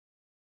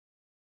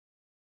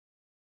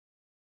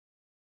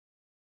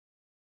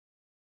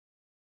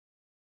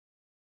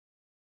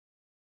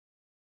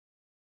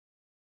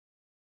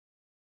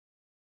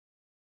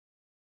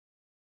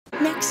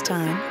Next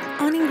time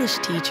on English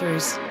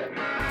Teachers.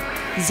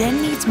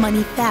 Zen needs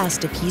money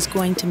fast if he's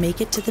going to make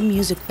it to the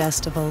music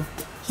festival.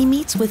 He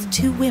meets with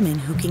two women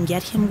who can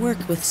get him work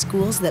with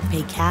schools that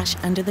pay cash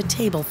under the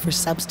table for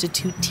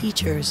substitute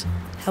teachers.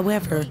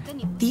 However,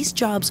 these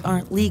jobs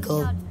aren't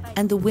legal,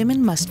 and the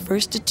women must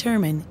first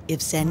determine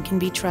if Zen can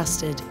be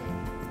trusted.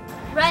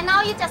 Right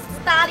now you just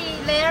study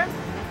there?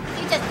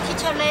 You just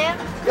teach there?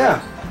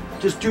 Yeah,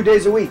 just 2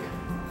 days a week.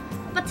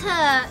 But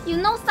you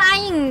know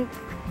sign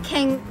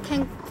can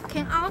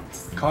out?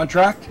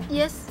 Contract?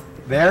 Yes.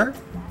 There?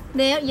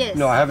 There, yes.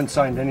 No, I haven't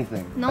signed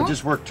anything. No? I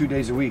just work 2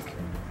 days a week.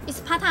 It's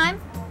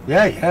part-time?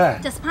 Yeah.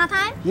 Just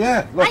part-time?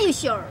 Yeah, look. Are you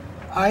sure?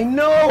 I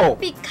know!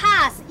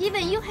 Because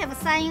even you have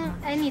signed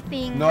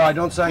anything. No, I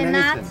don't sign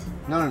cannot.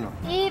 anything. No.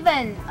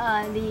 Even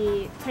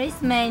the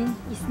policeman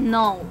is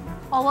no.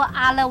 Our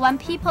other one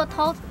people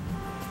told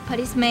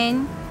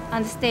policeman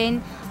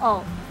understand,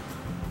 oh,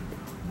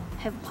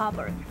 have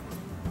problem.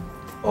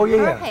 Oh,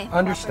 yeah, Okay, I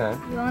understand.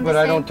 you But I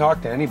understand? don't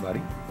talk to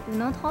anybody. You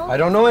not told? I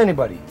don't know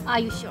anybody. Are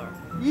you sure?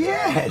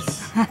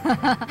 Yes!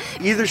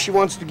 Either she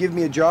wants to give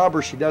me a job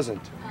or she doesn't,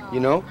 you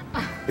know?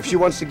 If she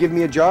wants to give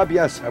me a job,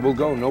 yes, I will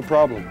go, no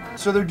problem.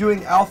 So they're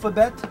doing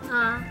alphabet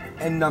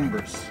and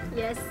numbers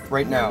Yes.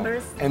 right now.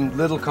 Numbers. And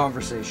little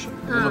conversation,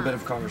 a little bit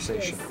of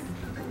conversation. Yes.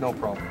 No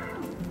problem.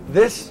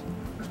 This?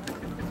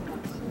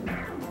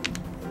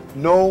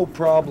 No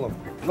problem.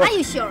 Look, Are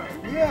you sure?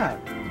 yeah,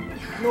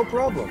 no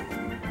problem.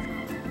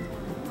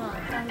 Oh,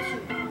 thank you.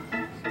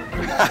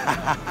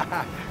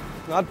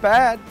 Not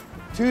bad.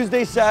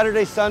 Tuesday,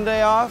 Saturday,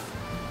 Sunday off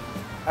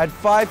at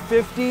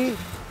 550.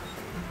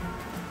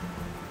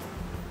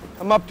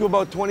 I'm up to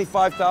about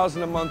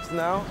 25,000 a month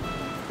now.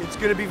 It's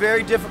going to be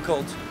very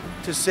difficult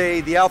to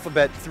say the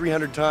alphabet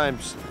 300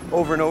 times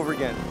over and over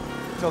again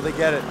until they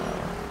get it.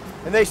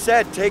 And they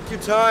said, take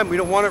your time. We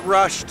don't want it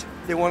rushed.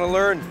 They want to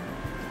learn.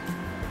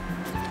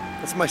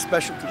 That's my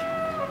specialty.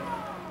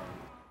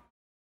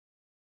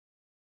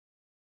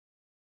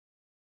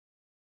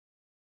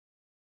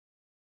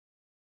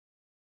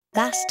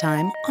 Last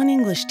time on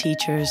English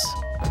Teachers.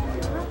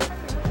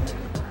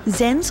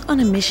 Zen's on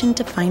a mission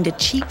to find a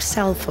cheap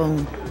cell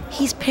phone.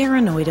 He's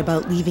paranoid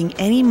about leaving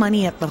any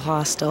money at the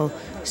hostel,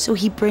 so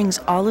he brings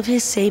all of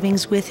his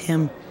savings with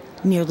him,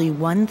 nearly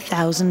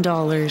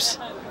 $1,000.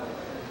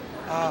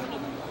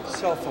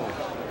 Cell phone.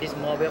 This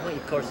mobile phone,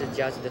 it costs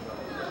just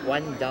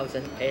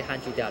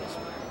 $1,800.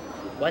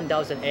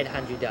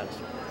 $1,800.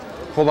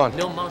 Hold on.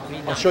 No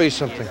monthly. I'll show you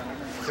something.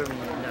 Yes. Show me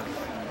the number.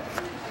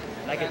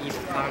 Like an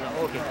even card,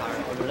 OK card,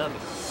 or Lullaby.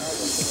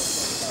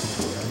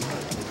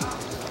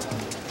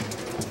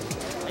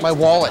 My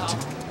wallet.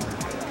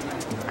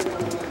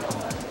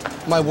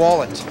 My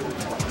wallet.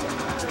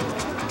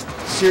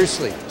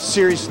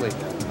 Seriously.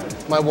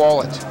 My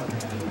wallet.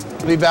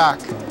 I'll be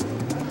back.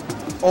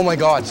 Oh my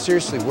God,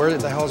 seriously, where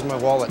the hell is my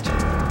wallet?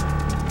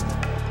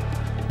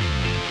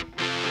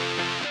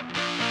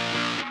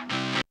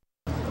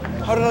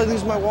 How did I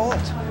lose my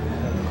wallet?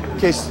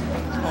 Okay,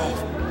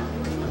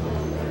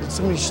 did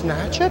somebody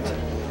snatch it?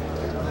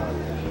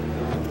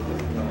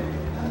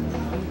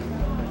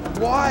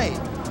 Why?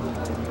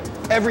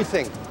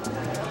 Everything.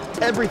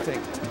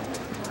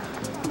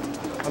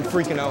 I'm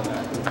freaking out.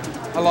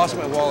 I lost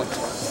my wallet.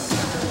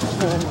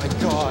 Oh my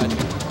God.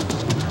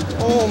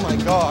 Oh my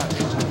God.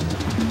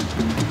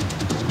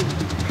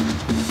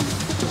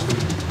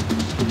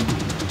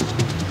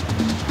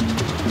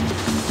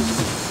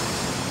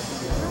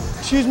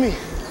 Excuse me,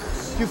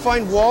 do you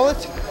find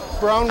wallet?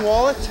 Brown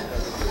wallet?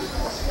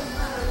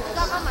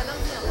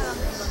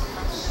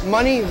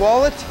 Money,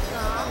 wallet?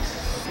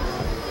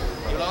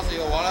 You lost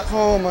your wallet?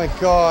 Oh my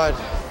God.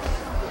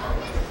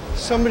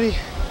 Somebody,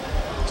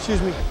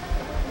 excuse me,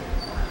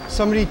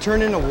 somebody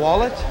turned in a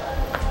wallet?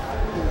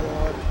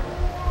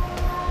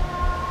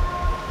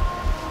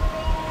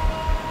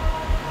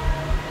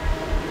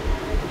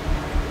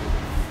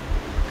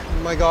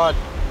 Oh my God.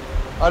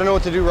 I don't know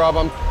what to do, Rob.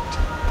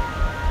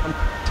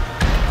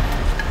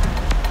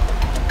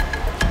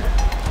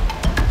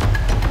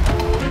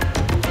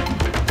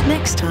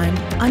 Next time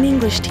on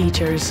English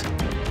Teachers.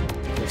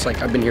 It's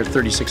like I've been here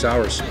 36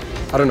 hours.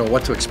 I don't know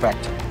what to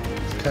expect.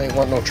 I ain't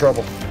want no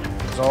trouble.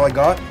 Because all I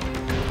got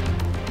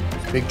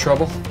is big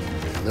trouble,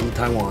 little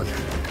Taiwan.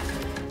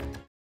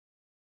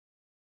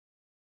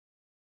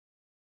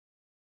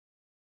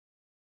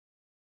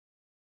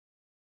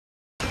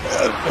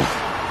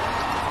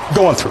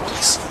 Go on through,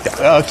 please.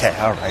 Yeah, okay,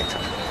 all right.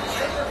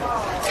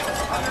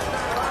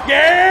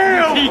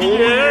 Yeah!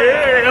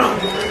 Yeah!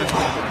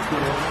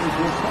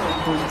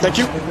 Thank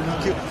you.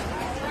 Thank you.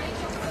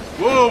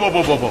 Whoa.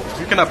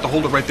 You're gonna have to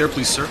hold it right there,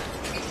 please, sir.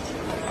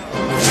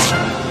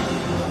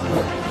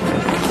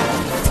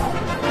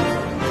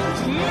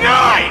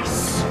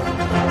 Nice!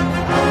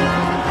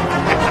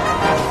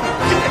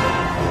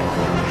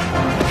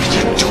 What are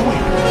you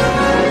doing?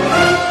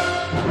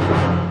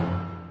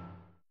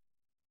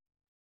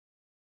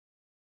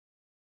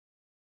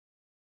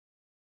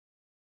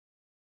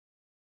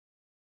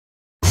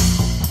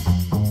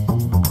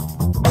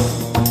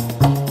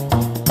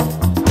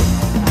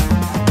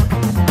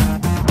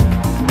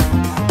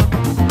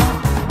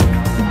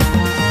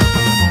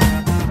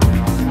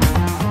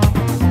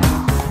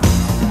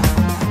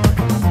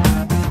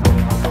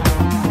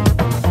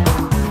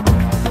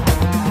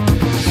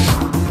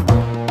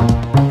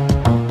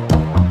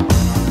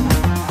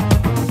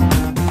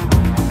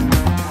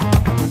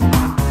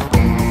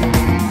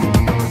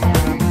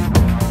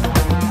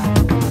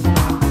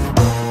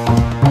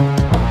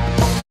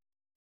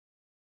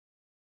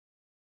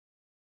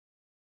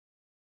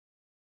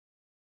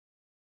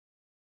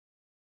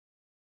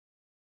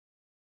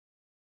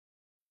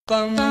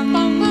 Mr.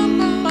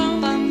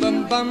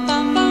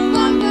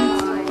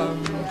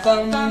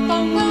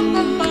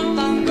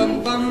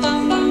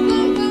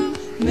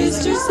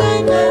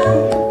 Sandman,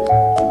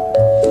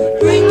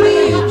 bring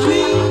me a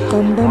dream.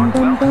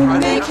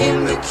 Make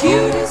him the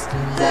cutest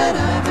that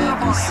I've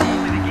ever seen.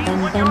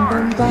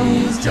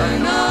 Please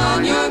turn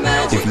on your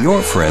magic. If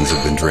your friends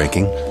have been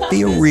drinking,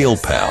 be a real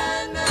pal.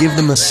 Give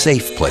them a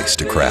safe place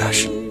to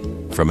crash.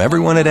 From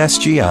everyone at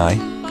SGI,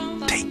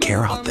 take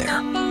care out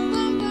there.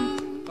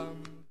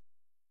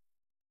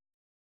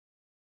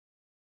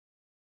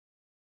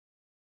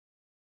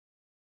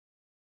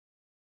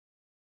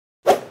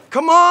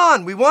 Come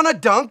on, we want to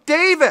dunk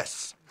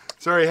Davis.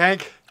 Sorry,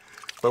 Hank,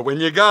 but when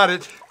you got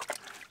it,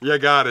 you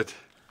got it.